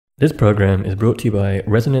This program is brought to you by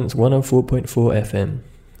Resonance 104.4 FM.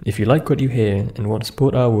 If you like what you hear and want to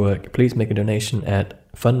support our work, please make a donation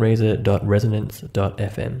at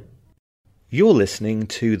fundraiser.resonance.fm. You're listening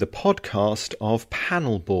to the podcast of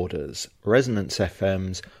Panel Borders, Resonance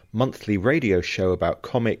FM's monthly radio show about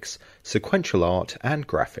comics, sequential art and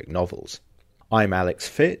graphic novels. I'm Alex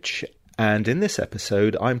Fitch, and in this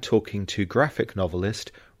episode I'm talking to graphic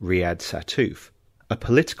novelist Riad Sattouf, a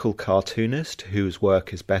political cartoonist whose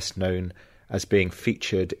work is best known as being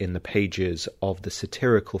featured in the pages of the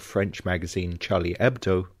satirical French magazine Charlie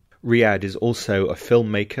Hebdo. Riad is also a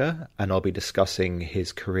filmmaker, and I'll be discussing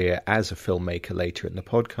his career as a filmmaker later in the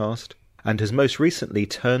podcast, and has most recently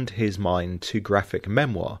turned his mind to graphic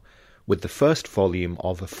memoir with the first volume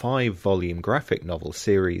of a 5-volume graphic novel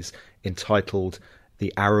series entitled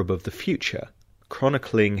The Arab of the Future,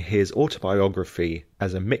 chronicling his autobiography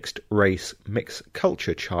as a mixed-race,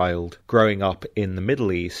 mixed-culture child growing up in the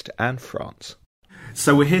Middle East and France.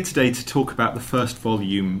 So we're here today to talk about the first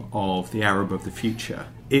volume of The Arab of the Future.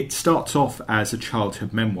 It starts off as a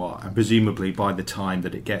childhood memoir, and presumably by the time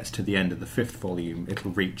that it gets to the end of the 5th volume,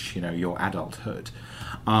 it'll reach, your adulthood.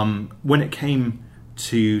 When it came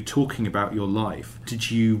to talking about your life,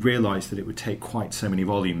 did you realise that it would take quite so many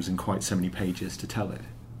volumes and quite so many pages to tell it?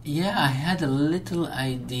 Yeah, I had a little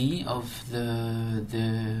idea of the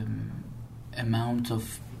amount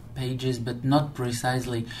of pages, but not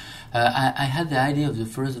precisely. I had the idea of the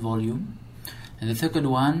first volume, and the second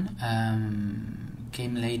one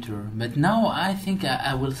came later. But now I think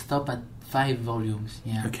I will stop at 5 volumes.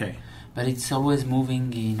 Yeah. Okay. But it's always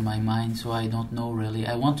moving in my mind, so I don't know really.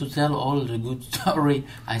 I want to tell all the good story.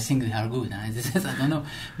 I think they are good. I don't know,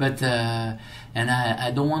 but and I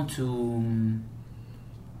don't want to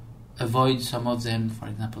avoid some of them, for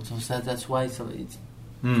example. So that's why. So it's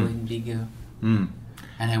going bigger. And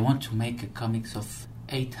I want to make a comics of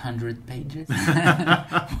 800 pages.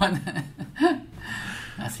 I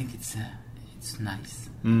think it's nice.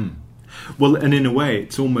 Well, and in a way,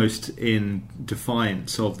 it's almost in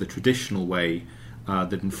defiance of the traditional way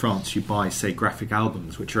that in France you buy, say, graphic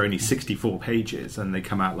albums, which are only 64 pages, and they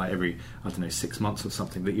come out like every, 6 months or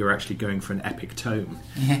something, that you're actually going for an epic tome.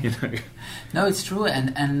 Yeah. No, it's true,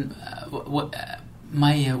 and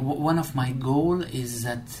one of my goal is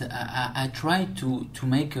that I try to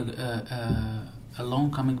make a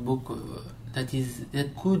long comic book that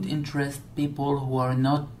could interest people who are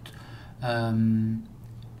not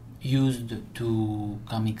used to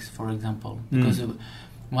comics, for example, because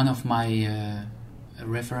one of my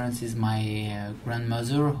reference is my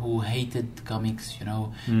grandmother, who hated comics.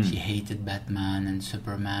 She hated Batman and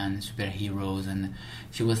Superman and superheroes, and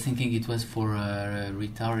she was thinking it was for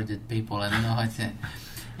retarded people. I don't know how to say.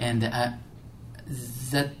 And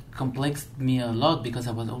that complexed me a lot, because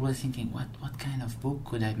I was always thinking, what kind of book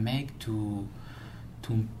could I make to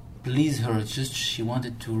please her? It's just she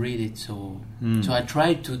wanted to read it, so I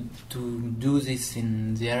tried to do this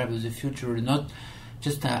in The Arab of the Future. Not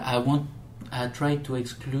just I try to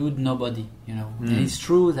exclude nobody, And it's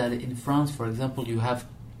true that in France, for example, you have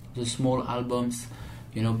the small albums,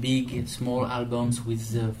 big small albums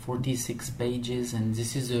with 46 pages, and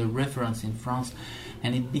this is a reference in France,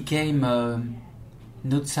 and it became an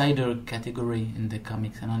outsider category in the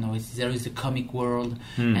comics. I don't know. There is a comic world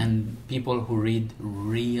and people who read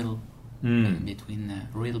real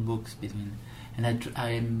real books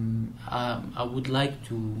and I would like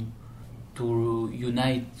to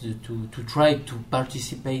unite to try to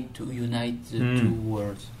participate to unite the two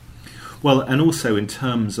worlds. Well, and also in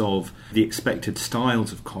terms of the expected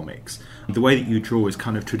styles of comics, the way that you draw is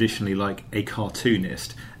kind of traditionally like a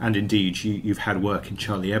cartoonist, and indeed you've had work in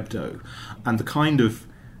Charlie Hebdo, and the kind of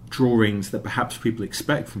drawings that perhaps people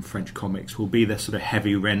expect from French comics will be their sort of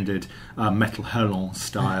heavy rendered metal hurlant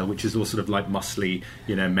style, which is all sort of like muscly,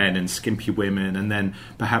 men and skimpy women, and then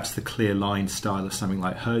perhaps the clear line style of something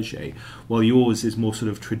like Hergé, while yours is more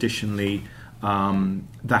sort of traditionally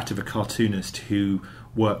that of a cartoonist who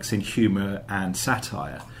works in humour and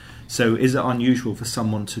satire. So is it unusual for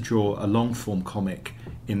someone to draw a long form comic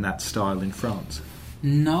in that style in France?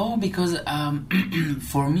 No, because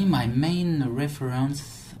for me my main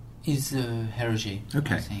reference is Hergé.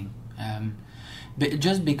 Okay. I think. But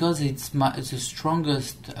just because it's the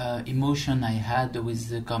strongest emotion I had with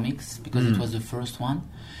the comics, because it was the first one,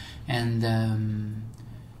 and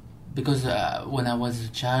because when I was a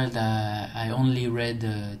child I only read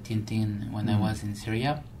Tintin when I was in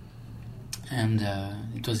Syria, and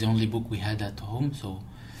it was the only book we had at home. So,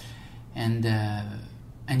 and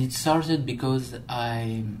it started because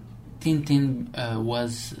Tintin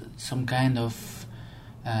was some kind of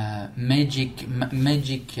magic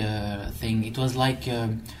thing. It was like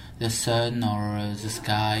the sun or the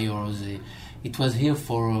sky or the. It was here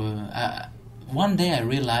for. One day I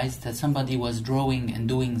realized that somebody was drawing and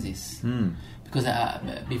doing this. Because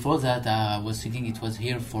before that I was thinking it was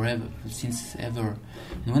here forever, since ever.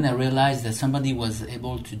 And when I realized that somebody was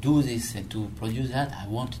able to do this and to produce that, I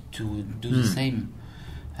wanted to do the same.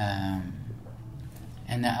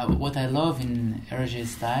 And what I love in Hergé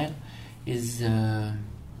style is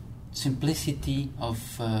simplicity of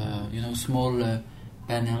small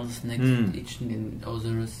panels next to each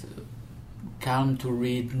others, calm to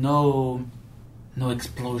read, no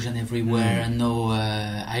explosion everywhere, and no.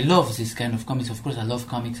 I love this kind of comics. Of course, I love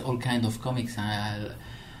comics, all kind of comics.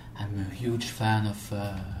 I'm a huge fan of,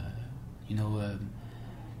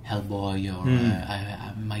 Hellboy, or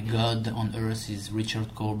my god on earth is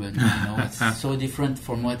Richard Corbin. It's so different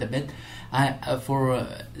from what I bet. For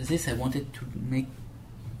this, I wanted to make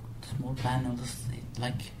small panels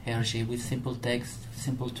like Hergé with simple text,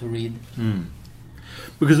 simple to read.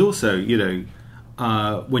 Because also,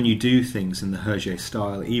 when you do things in the Hergé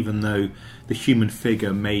style, even though the human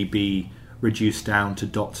figure may be reduced down to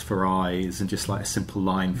dots for eyes and just like a simple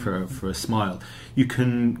line for a smile, you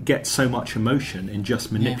can get so much emotion in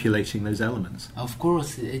just manipulating those elements. Of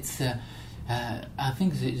course, it's. I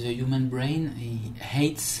think the human brain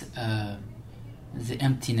hates the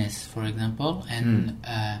emptiness, for example, and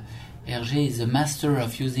Hergé is a master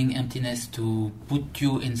of using emptiness to put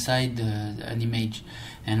you inside an image,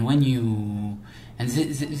 and when you. And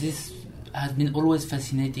this has been always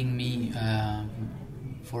fascinating me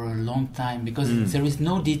for a long time, because there is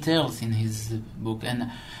no details in his book, and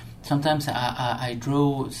sometimes I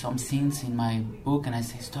draw some scenes in my book and I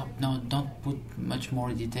say, stop, no, don't put much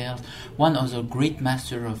more details. One of the great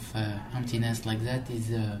master of emptiness like that is,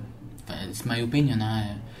 it's my opinion,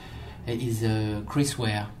 is Chris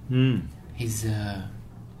Ware. He's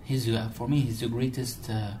for me, he's the greatest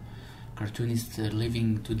cartoonist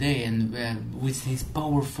living today, and with his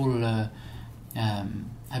powerful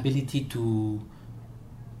ability to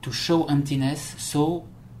show emptiness, so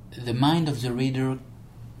the mind of the reader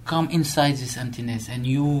come inside this emptiness, and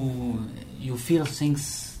you feel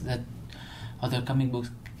things that other comic books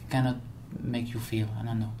cannot make you feel. I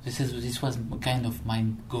don't know. This was kind of my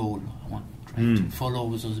goal. I want to try to follow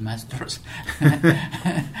those masters.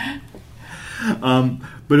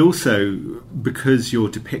 But also, because you're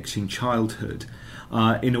depicting childhood,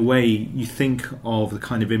 in a way you think of the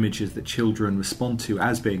kind of images that children respond to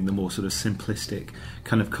as being the more sort of simplistic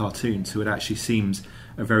kind of cartoon, so it actually seems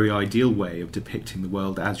a very ideal way of depicting the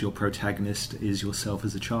world as your protagonist is yourself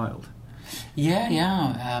as a child.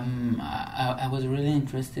 I was really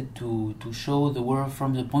interested to show the world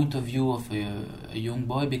from the point of view of a young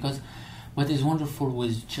boy, because what is wonderful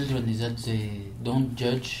with children is that they don't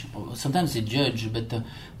judge, or sometimes they judge, but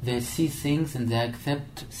they see things and they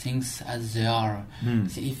accept things as they are.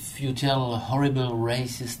 So if you tell a horrible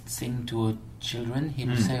racist thing to a children, he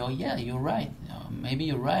will say, oh yeah, you're right, maybe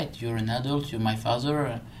you're right, you're an adult, you're my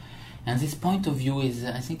father. And this point of view is,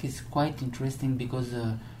 I think, is quite interesting, because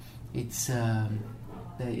it's a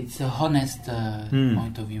honest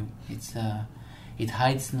point of view. It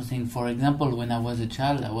hides nothing. For example, when I was a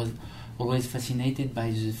child, I was always fascinated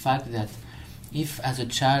by the fact that if as a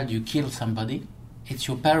child you kill somebody, it's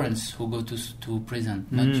your parents who go to prison,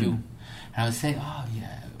 not you. And I would say, oh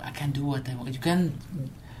yeah, I can do what I want.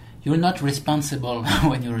 You're not responsible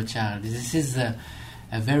when you're a child. This is a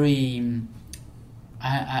very.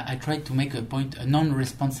 I tried to make a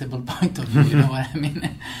non-responsible point of view. You know what I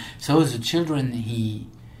mean? So the children, he's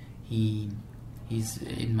in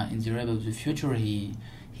the Rebel of the Future. He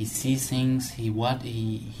sees things. He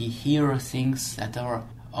hears things that are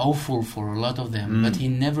awful for a lot of them, but he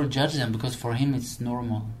never judges them, because for him it's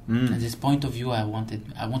normal. And this point of view, I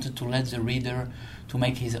wanted to let the reader to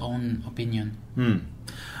make his own opinion.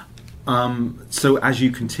 So as you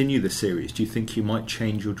continue the series, do you think you might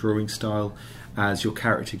change your drawing style as your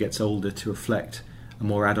character gets older to reflect a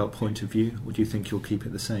more adult point of view, or do you think you'll keep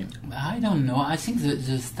it the same? I don't know. I think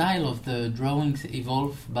the style of the drawings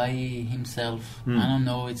evolved by himself. I don't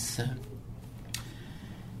know. It's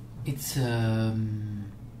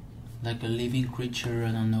like a living creature.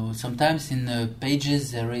 I don't know. Sometimes in the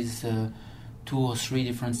pages there is 2 or 3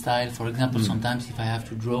 different styles. For example, sometimes if I have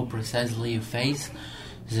to draw precisely a face,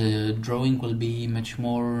 the drawing will be much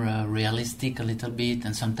more realistic a little bit,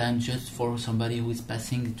 and sometimes just for somebody who is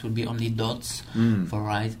passing, it will be only dots for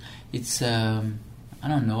eyes. It's I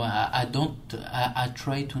don't know. I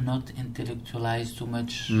try to not intellectualize too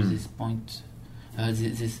much this point,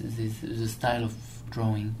 the style of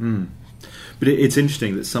drawing. But it's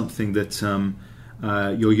interesting that something that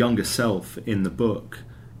your younger self in the book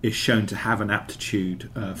is shown to have an aptitude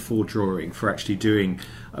for drawing, for actually doing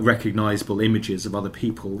recognisable images of other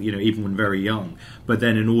people, even when very young. But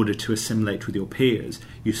then in order to assimilate with your peers,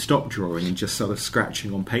 you stop drawing and just sort of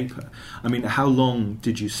scratching on paper. I mean, how long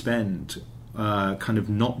did you spend kind of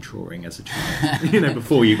not drawing as a child,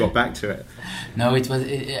 before you got back to it? No,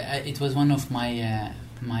 it was one of my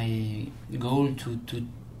my goal to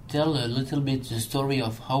tell a little bit the story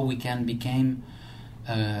of how we can become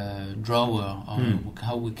a drawer, or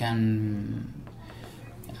how we can.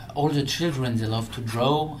 All the children, they love to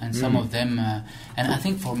draw, and some of them, and I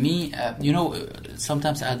think for me,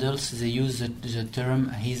 sometimes adults, they use the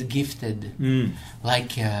term "he's gifted,"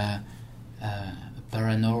 like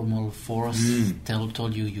paranormal force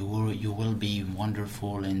told you will be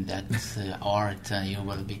wonderful in that art, you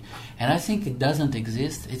will be, and I think it doesn't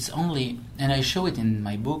exist. It's only, and I show it in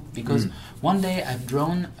my book, because one day I've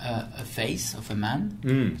drawn a face of a man.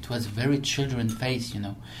 It was a very children face,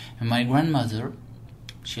 and my grandmother,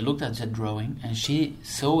 she looked at that drawing and she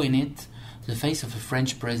saw in it the face of a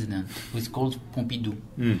French president who is called Pompidou,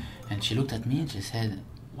 and she looked at me and she said,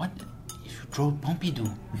 "What? Draw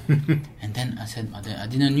Pompidou?" And then I said, I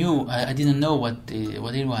didn't know what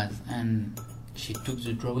it was, and she took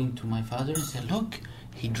the drawing to my father and said, "Look,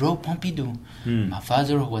 he drew Pompidou." My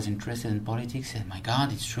father, who was interested in politics, said, "My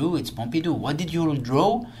God, it's true, it's Pompidou. What did you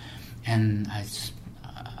draw?" And I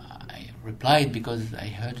replied, because I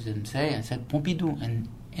heard them say, I said, "Pompidou," and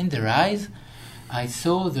in their eyes I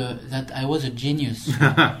saw that I was a genius.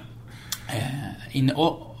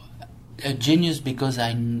 A genius because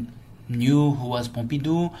I knew who was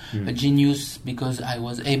Pompidou, a genius because I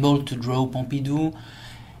was able to draw Pompidou,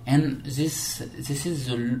 and this is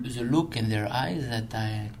the look in their eyes that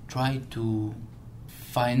I try to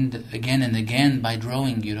find again and again by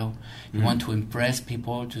drawing. You want to impress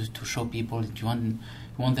people, to show people that you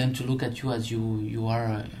want them to look at you as you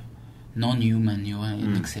are non-human, you are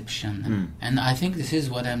an exception. And I think this is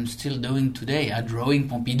what I'm still doing today. I'm drawing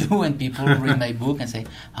Pompidou, and people read my book and say,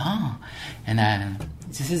 and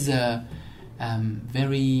this is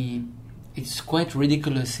it's quite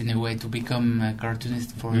ridiculous in a way to become a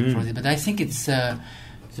cartoonist for it. But I think it's the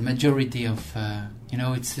majority of,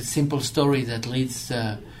 it's a simple story that leads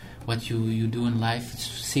what you do in life. It's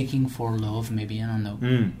seeking for love, maybe, I don't know.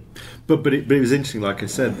 But it was interesting, like I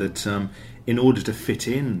said, that in order to fit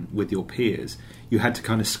in with your peers, you had to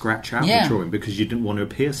kind of scratch out the drawing because you didn't want to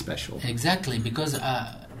appear special. Exactly, because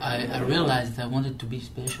I realized I wanted to be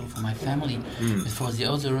special for my family, but for the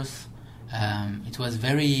others, it was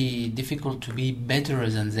very difficult to be better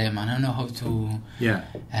than them. I don't know how to...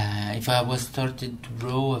 if I was started to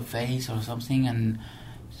draw a face or something, and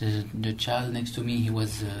the child next to me, he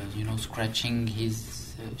was, scratching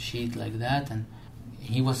his sheet like that, and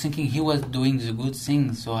he was thinking he was doing the good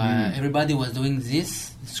thing. So everybody was doing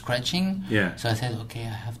this, scratching. So I said, okay,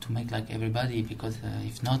 I have to make like everybody, because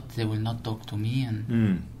if not, they will not talk to me,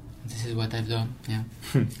 and this is what I've done.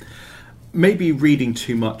 Maybe reading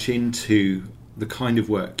too much into the kind of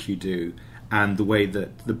work you do, and the way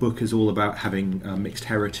that the book is all about having mixed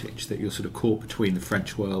heritage, that you're sort of caught between the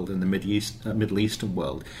French world and the Middle Eastern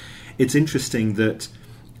world. It's interesting that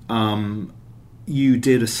you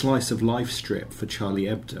did a slice of life strip for Charlie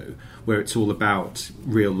Hebdo, where it's all about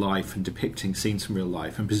real life and depicting scenes from real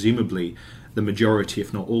life, and presumably the majority,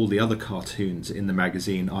 if not all, the other cartoons in the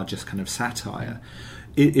magazine are just kind of satire.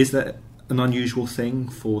 Is that an unusual thing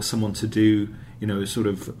for someone to do, sort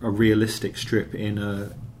of a realistic strip in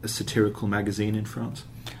a satirical magazine in France?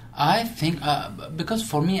 I think because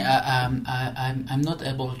for me, I'm not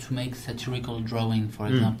able to make satirical drawing. For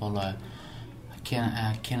example, I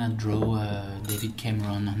cannot draw David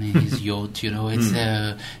Cameron on his yacht. It's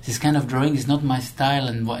this kind of drawing is not my style,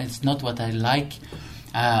 and it's not what I like.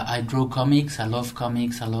 I draw comics. I love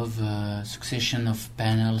comics. I love succession of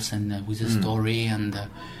panels and with a story and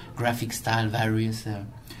graphic style various.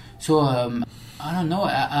 So I don't know.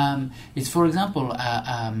 It's, for example,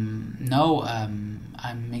 now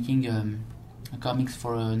I'm making a comics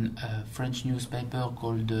for a French newspaper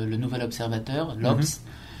called Le Nouvel Observateur, l'Obs,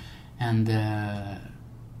 and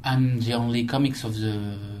I'm the only comics of the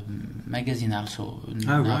magazine also.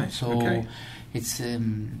 Right. So it's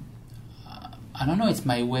I don't know. It's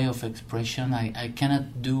my way of expression. I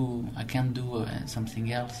can't do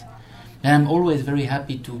something else. And I'm always very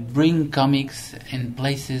happy to bring comics in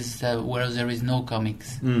places where there is no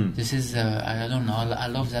comics. This is, I don't know, I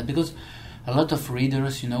love that, because a lot of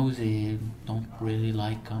readers, they don't really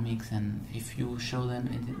like comics, and if you show them,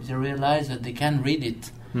 they realize that they can read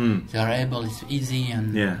it. They are able, it's easy,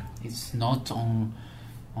 and it's not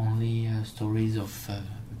only stories of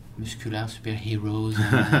muscular superheroes.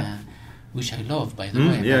 And, which I love, by the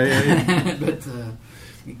way. Yeah. But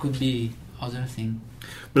it could be other thing.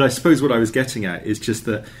 But I suppose what I was getting at is just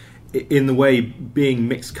that, in the way, being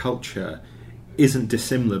mixed culture isn't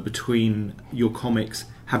dissimilar between your comics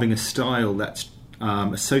having a style that's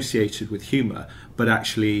associated with humour, but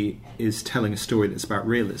actually is telling a story that's about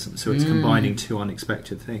realism. So it's combining two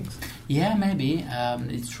unexpected things. Yeah, maybe.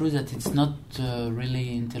 It's true that it's not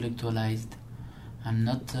really intellectualized. I'm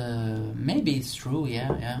not... maybe it's true,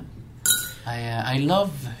 yeah. I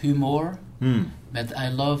love humor, but I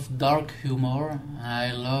love dark humor.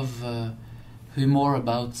 I love humor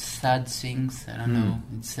about sad things. I don't know.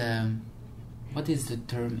 It's... what is the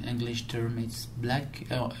term? English term? It's black.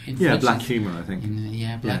 Black humor. I think.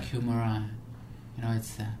 Black humor.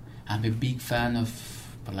 It's. I'm a big fan of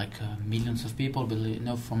millions of people, but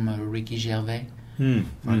from Ricky Gervais,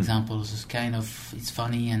 for example. This kind of it's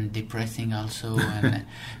funny and depressing also,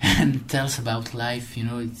 and tells about life.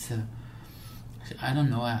 It's. I don't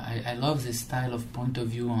know. I love this style of point of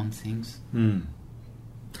view on things.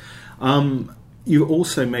 You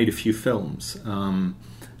also made a few films.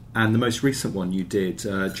 And the most recent one you did,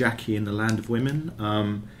 Jackie in the Land of Women,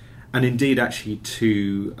 and indeed, actually,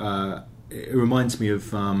 it reminds me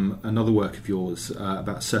of another work of yours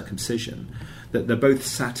about circumcision. That they're both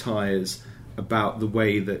satires about the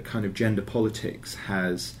way that kind of gender politics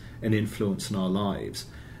has an influence on our lives.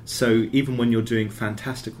 So even when you're doing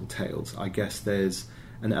fantastical tales, I guess there's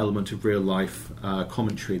an element of real life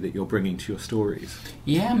commentary that you're bringing to your stories.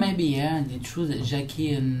 Yeah, maybe. Yeah, it's true that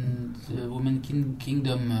Jackie and the Woman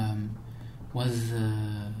Kingdom was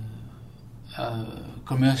a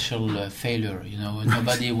commercial failure.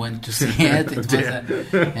 Nobody went to see it.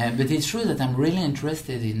 But it's true that I'm really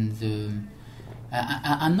interested in the.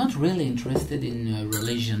 I'm not really interested in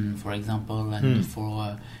religion, for example, and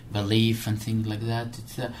for belief and things like that.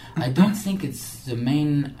 It's. I don't think it's the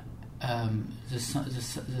main. The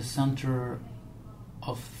center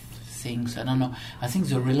of things. I don't know. I think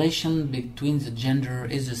the relation between the gender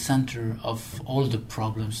is the center of all the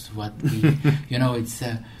problems. What we, it's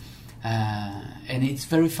and it's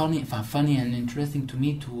very funny and interesting to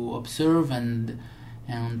me to observe and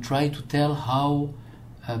try to tell how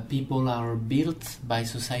people are built by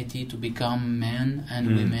society to become men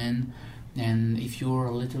and women. And if you're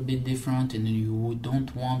a little bit different and you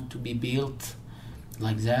don't want to be built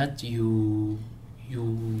like that, you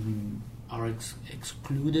are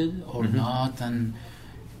excluded or not, and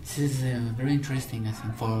this is very interesting. I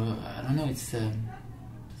think I don't know. It's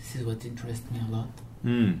this is what interests me a lot.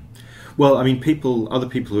 Well, I mean, other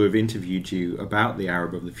people who have interviewed you about the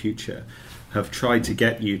Arab of the future have tried to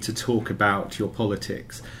get you to talk about your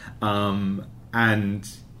politics, and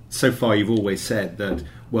so far you've always said that,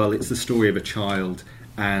 well, it's the story of a child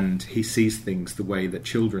and he sees things the way that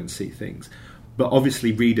children see things. But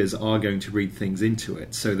obviously readers are going to read things into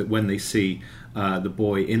it, so that when they see the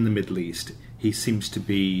boy in the Middle East, he seems to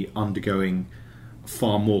be undergoing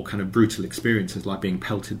far more kind of brutal experiences, like being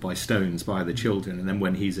pelted by stones by the children, and then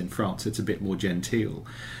when he's in France, it's a bit more genteel.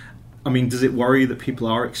 I mean, does it worry that people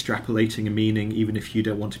are extrapolating a meaning, even if you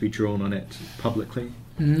don't want to be drawn on it publicly?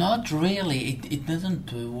 Not really. It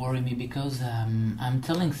doesn't worry me, because I'm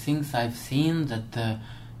telling things I've seen that...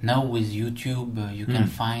 now with YouTube, you can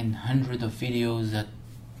find hundreds of videos that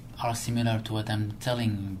are similar to what I'm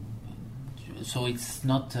telling. So it's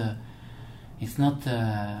not.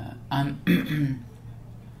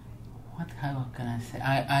 How can I say?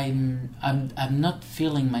 I'm not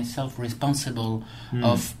feeling myself responsible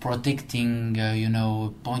of protecting,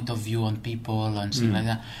 point of view on people and things like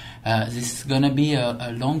that. This is gonna be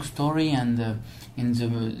a long story, and. In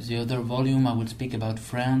the other volume, I would speak about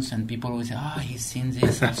France, and people will say, he's seen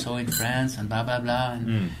this also in France, and blah, blah, blah.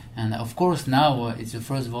 And of course, now it's the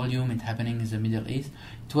first volume, it's happening in the Middle East.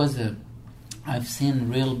 It was I've seen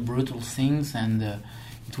real brutal things, and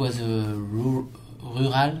it was a rural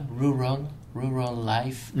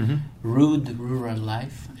life, rude rural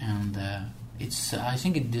life, and I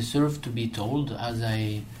think it deserved to be told as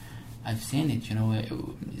I've seen it.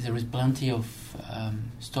 There is plenty of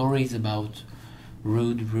stories about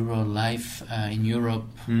rude rural life in Europe,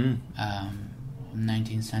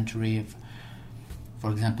 19th century.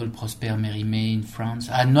 For example, Prosper Mérimée in France.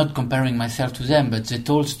 I'm not comparing myself to them, but they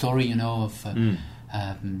told story, of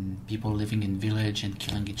people living in village and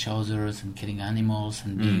killing each other and killing animals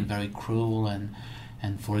and being very cruel. And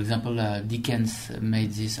for example, Dickens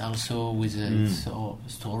made this also with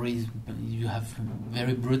stories. You have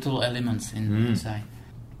very brutal elements inside.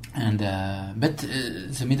 And but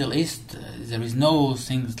the Middle East, there is no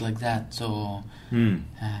things like that. So, and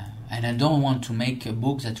I don't want to make a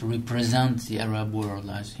book that represents the Arab world.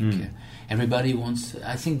 I think everybody wants.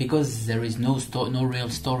 I think because there is no real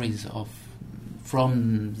stories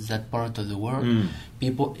from that part of the world.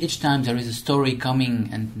 People, each time there is a story coming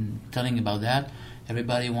and telling about that,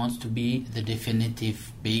 everybody wants to be the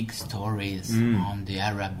definitive big stories on the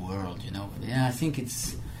Arab world. Yeah, I think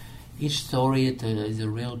it's. Each story is a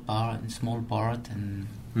real part, a small part, and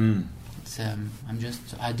it's, I'm just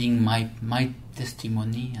adding my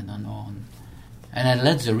testimony. I don't know, and I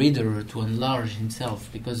let the reader to enlarge himself,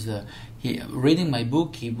 because reading my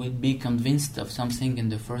book, he will be convinced of something in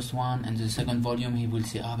the first one, and the second volume he will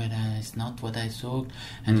say, "Oh, but it's not what I saw,"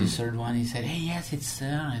 and the third one he said, "Hey, yes, it's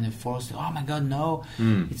there," and the fourth, "Oh my God, no!"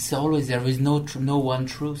 It's always there is no one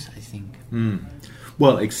truth. I think.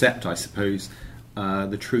 Well, except I suppose.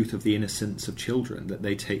 The truth of the innocence of children, that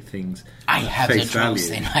they take things at face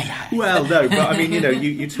value. Well, no, but I mean,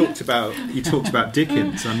 you talked about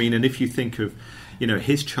Dickens. I mean, and if you think of,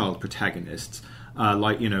 his child protagonists,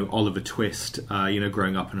 like Oliver Twist,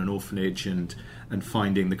 growing up in an orphanage and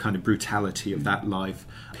finding the kind of brutality of that life.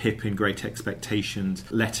 Pip in Great Expectations,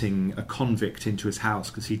 letting a convict into his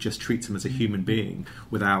house because he just treats him as a human being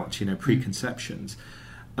without preconceptions.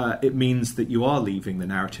 It means that you are leaving the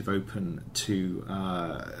narrative open to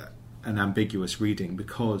an ambiguous reading,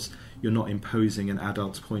 because you're not imposing an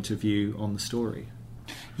adult's point of view on the story.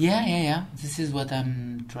 Yeah. This is what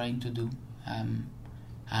I'm trying to do.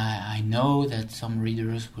 I know that some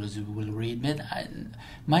readers will read, but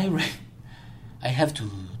I have to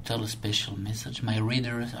tell a special message. My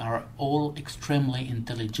readers are all extremely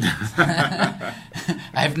intelligent.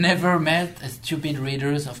 I've never met stupid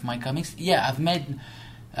readers of my comics. Yeah, I've met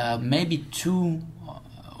maybe two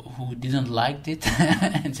who didn't like it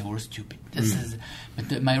and they were stupid.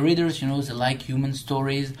 But my readers, they like human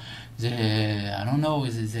stories.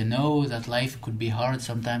 They know that life could be hard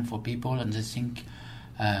sometimes for people, and they think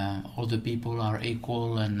all the people are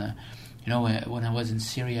equal. And when I was in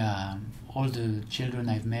Syria, all the children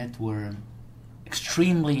I've met were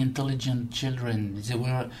extremely intelligent children.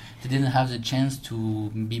 They didn't have the chance to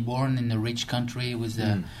be born in a rich country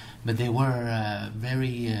but they were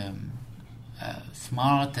very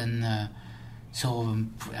smart, and so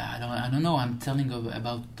I don't know. I'm telling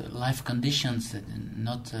about life conditions,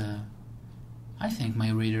 not. I think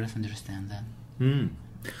my readers understand that.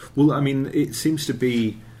 Well, I mean, it seems to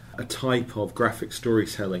be a type of graphic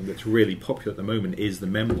storytelling that's really popular at the moment is the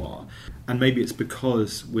memoir. And maybe it's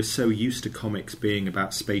because we're so used to comics being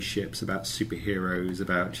about spaceships, about superheroes,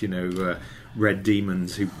 about, red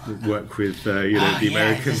demons who work with, the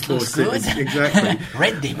American forces. Exactly.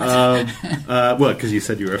 Red demons. Well, because you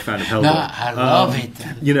said you were a fan of Hellboy. No, I love it.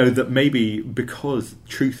 That maybe because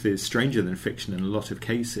truth is stranger than fiction in a lot of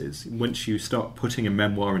cases, once you start putting a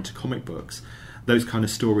memoir into comic books, those kind of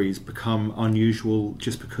stories become unusual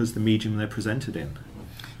just because the medium they're presented in.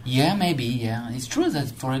 Yeah, maybe, yeah. It's true that,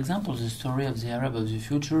 for example, the story of the Arab of the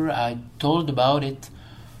future, I told about it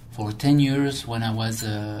for 10 years when I was...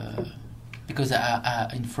 because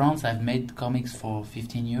in France I've made comics for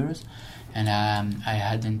 15 years, and I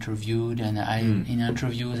had interviewed, and in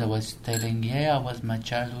interviews I was telling, I was my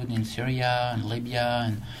childhood in Syria and Libya,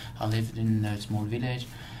 and I lived in a small village.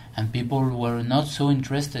 And people were not so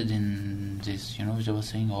interested in this, they were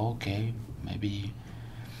saying, okay, maybe.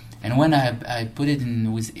 And when I put it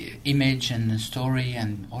in with image and story,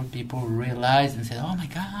 and all people realized and said, oh my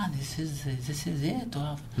God, this is it.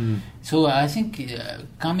 So I think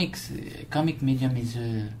comic medium is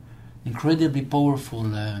an incredibly powerful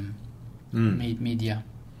media.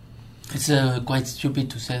 It's quite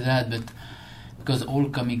stupid to say that, but because all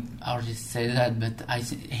comic artists say that, but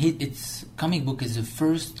it's comic book is the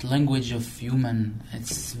first language of human.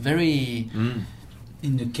 It's very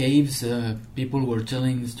in the caves. People were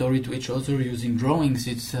telling the story to each other using drawings.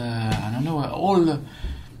 It's I don't know. All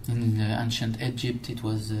in ancient Egypt, it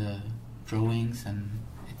was drawings, and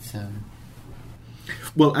it's.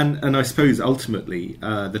 Well, and I suppose ultimately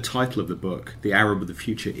the title of the book, "The Arab of the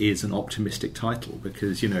Future," is an optimistic title,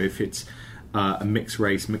 because if it's a mixed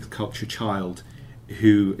race, mixed culture child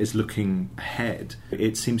who is looking ahead,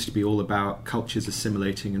 it seems to be all about cultures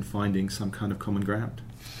assimilating and finding some kind of common ground.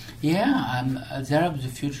 Yeah, the Arab of the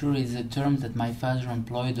Future is a term that my father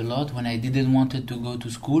employed a lot when I didn't want to go to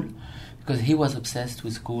school, because he was obsessed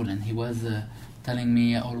with school, and he was telling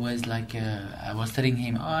me always, I was telling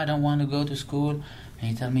him, I don't want to go to school, and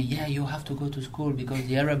he told me, you have to go to school, because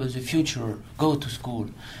the Arab of the future, go to school.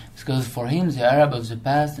 Because for him, the Arab of the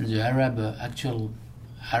past and the actual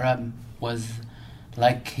Arab was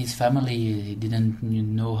like his family, he didn't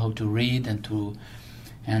know how to read and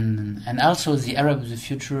also the Arab of the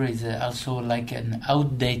Future is also like an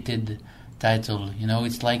outdated title.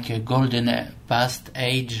 It's like a golden past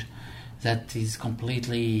age that is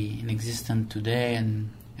completely inexistent today.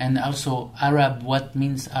 And also Arab, what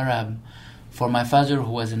means Arab? For my father,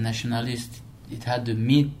 who was a nationalist, it had a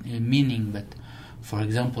meaning. But for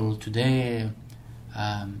example, today,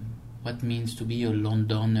 what means to be a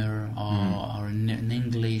Londoner or an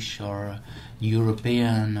English or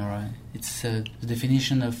European, or it's the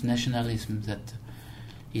definition of nationalism that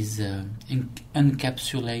is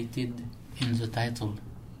encapsulated in the title.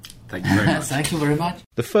 Thank you very much. Thank you very much.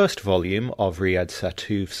 The first volume of Riad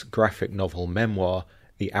Sattouf's graphic novel memoir,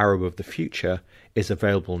 The Arab of the Future, is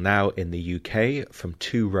available now in the UK from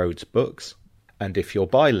Two Roads Books, and if you're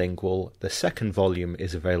bilingual, the second volume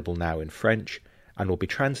is available now in French and will be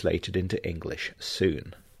translated into English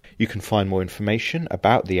soon. You can find more information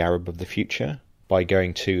about The Arab of the Future by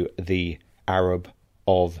going to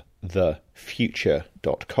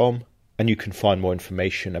thearabofthefuture.com, and you can find more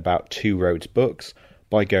information about Two Roads Books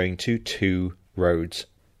by going to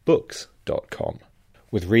tworoadsbooks.com,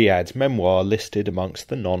 with Riad's memoir listed amongst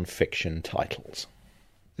the non-fiction titles.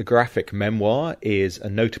 The graphic memoir is a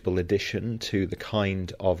notable addition to the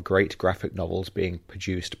kind of great graphic novels being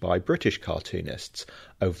produced by British cartoonists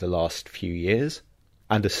over the last few years,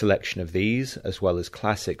 and a selection of these, as well as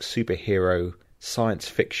classic superhero, science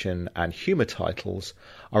fiction and humour titles,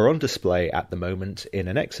 are on display at the moment in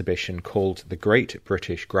an exhibition called The Great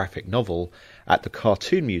British Graphic Novel at the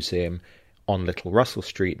Cartoon Museum on Little Russell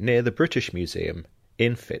Street near the British Museum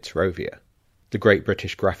in Fitzrovia. The Great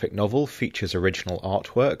British Graphic Novel features original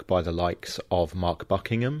artwork by the likes of Mark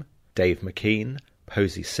Buckingham, Dave McKean,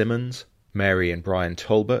 Posey Simmons, Mary and Brian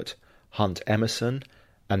Talbot, Hunt Emerson,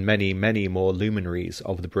 and many, many more luminaries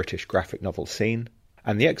of the British graphic novel scene,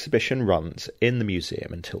 and the exhibition runs in the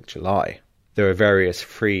museum until July. There are various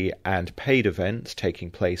free and paid events taking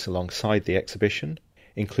place alongside the exhibition,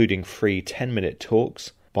 including free 10-minute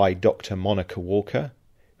talks by Dr. Monica Walker,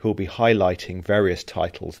 who will be highlighting various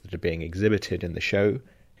titles that are being exhibited in the show,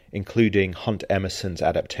 including Hunt Emerson's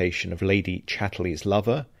adaptation of Lady Chatterley's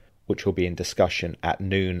Lover, which will be in discussion at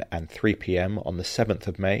noon and 3 p.m. on the 7th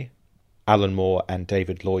of May, Alan Moore and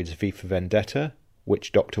David Lloyd's V for Vendetta,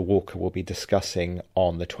 which Dr. Walker will be discussing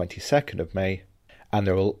on the 22nd of May, and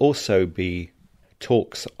there will also be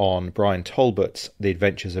talks on Brian Talbot's The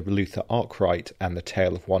Adventures of Luther Arkwright and The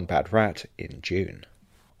Tale of One Bad Rat in June.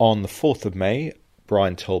 On the 4th of May,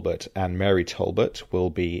 Brian Talbot and Mary Talbot will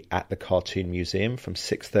be at the Cartoon Museum from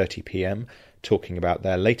 6:30 p.m. talking about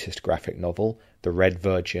their latest graphic novel, The Red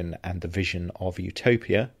Virgin and the Vision of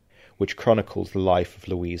Utopia, which chronicles the life of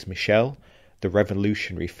Louise Michel, the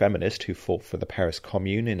revolutionary feminist who fought for the Paris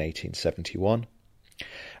Commune in 1871.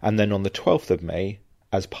 And then on the 12th of May,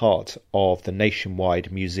 as part of the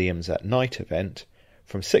nationwide Museums at Night event,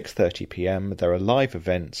 from 6:30 p.m. there are live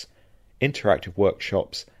events, interactive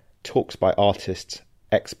workshops, talks by artists,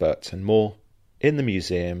 experts and more in the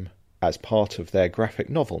museum as part of their graphic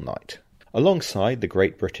novel night. Alongside the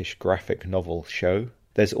Great British Graphic Novel Show,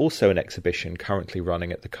 there's also an exhibition currently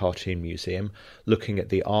running at the Cartoon Museum looking at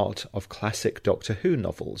the art of classic Doctor Who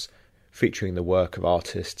novels, featuring the work of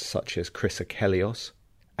artists such as Chris Achelios,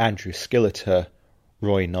 Andrew Skilleter,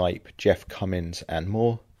 Roy Knipe, Jeff Cummins and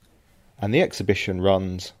more, and the exhibition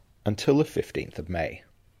runs until the 15th of May.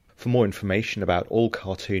 For more information about all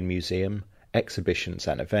Cartoon Museum, exhibitions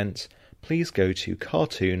and events, please go to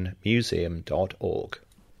cartoonmuseum.org.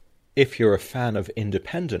 If you're a fan of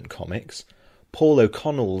independent comics, Paul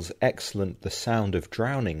O'Connell's excellent The Sound of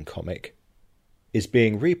Drowning comic is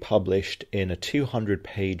being republished in a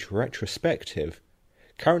 200-page retrospective,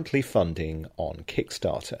 currently funding on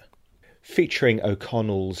Kickstarter. Featuring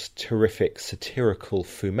O'Connell's terrific satirical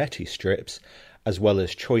fumetti strips, as well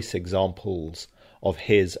as choice examples of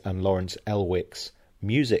his and Lawrence Elwick's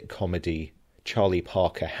music comedy Charlie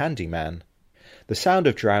Parker Handyman, The Sound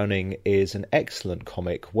of Drowning is an excellent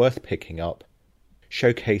comic worth picking up,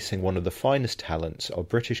 showcasing one of the finest talents of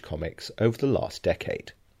British comics over the last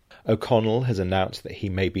decade. O'Connell has announced that he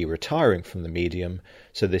may be retiring from the medium,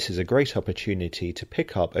 so this is a great opportunity to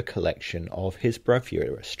pick up a collection of his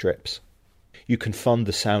bravura strips. You can fund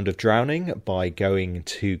The Sound of Drowning by going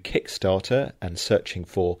to Kickstarter and searching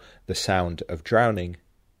for The Sound of Drowning,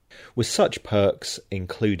 with such perks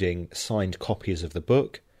including signed copies of the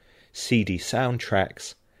book, CD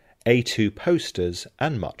soundtracks, A2 posters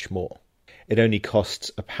and much more. It only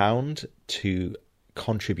costs £1 to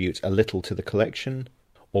contribute a little to the collection,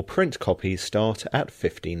 or print copies start at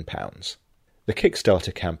 £15. The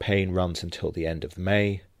Kickstarter campaign runs until the end of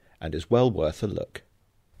May, and is well worth a look.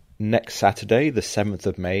 Next Saturday, the 7th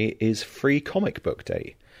of May, is Free Comic Book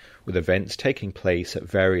Day, with events taking place at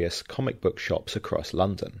various comic book shops across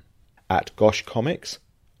London. At Gosh Comics,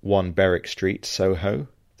 1 Berwick Street, Soho,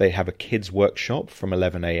 they have a kids' workshop from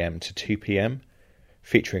 11 a.m. to 2 p.m,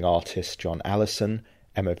 featuring artists John Allison,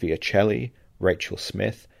 Emma Viacelli, Rachel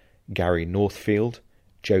Smith, Gary Northfield,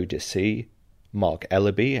 Joe Deci, Mark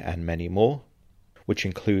Ellaby, and many more, which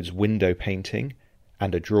includes window painting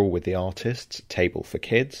and a draw with the artists, table for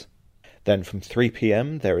kids. Then from 3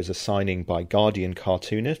 p.m. there is a signing by Guardian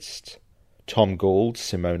cartoonists, Tom Gould,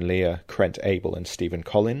 Simone Lear, Krent Abel and Stephen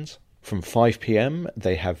Collins. From 5 p.m.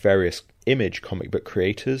 they have various Image comic book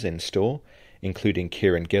creators in store, including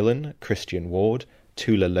Kieran Gillen, Christian Ward,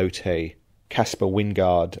 Tula Lote, Caspar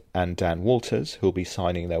Wingard and Dan Walters, who will be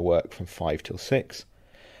signing their work from 5 till 6.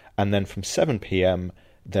 And then from 7 p.m.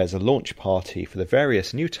 there's a launch party for the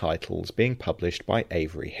various new titles being published by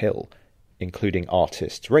Avery Hill, including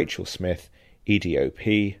artists Rachel Smith,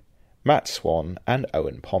 EDOP, Matt Swan and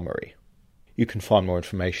Owen Pomery. You can find more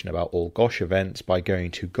information about all Gosh events by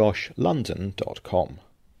going to goshlondon.com.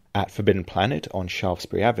 At Forbidden Planet on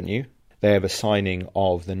Shaftesbury Avenue, they have a signing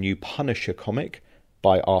of the new Punisher comic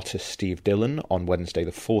by artist Steve Dillon on Wednesday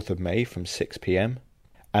the 4th of May from 6 p.m.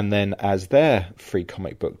 And then as their Free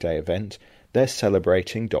Comic Book Day event, they're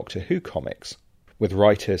celebrating Doctor Who comics, with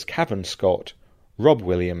writers Cavan Scott, Rob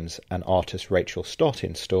Williams and artist Rachel Stott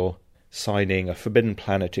in store, signing a Forbidden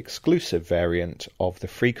Planet exclusive variant of the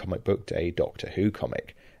Free Comic Book Day Doctor Who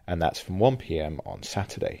comic, and that's from 1 p.m. on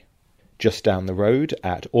Saturday. Just down the road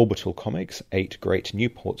at Orbital Comics, 8 Great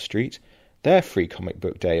Newport Street, their Free Comic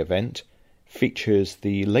Book Day event features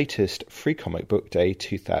the latest Free Comic Book Day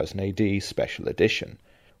 2000 AD special edition,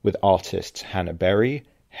 with artists Hannah Berry,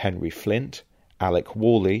 Henry Flint, Alec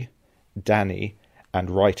Worley, Danny,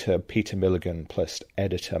 and writer Peter Milligan plus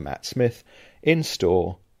editor Matt Smith in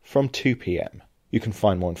store from 2 p.m. You can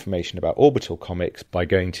find more information about Orbital Comics by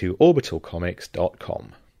going to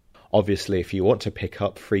orbitalcomics.com. Obviously, if you want to pick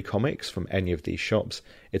up free comics from any of these shops,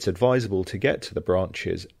 it's advisable to get to the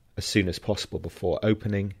branches as soon as possible before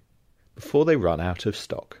opening, before they run out of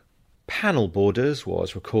stock. Panel Borders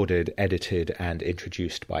was recorded, edited and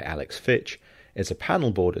introduced by Alex Fitch. It's a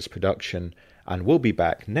Panel Borders production and will be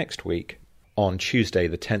back next week on Tuesday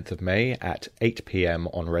the 10th of May at 8 p.m.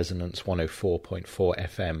 on Resonance 104.4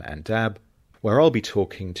 FM and DAB, where I'll be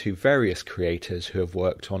talking to various creators who have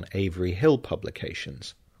worked on Avery Hill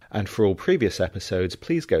publications. And for all previous episodes,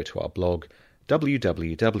 please go to our blog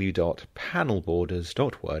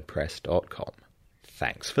www.panelborders.wordpress.com.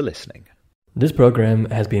 Thanks for listening. This program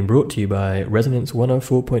has been brought to you by Resonance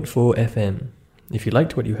 104.4 FM. If you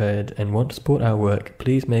liked what you heard and want to support our work,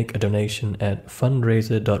 please make a donation at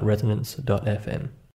fundraiser.resonance.fm.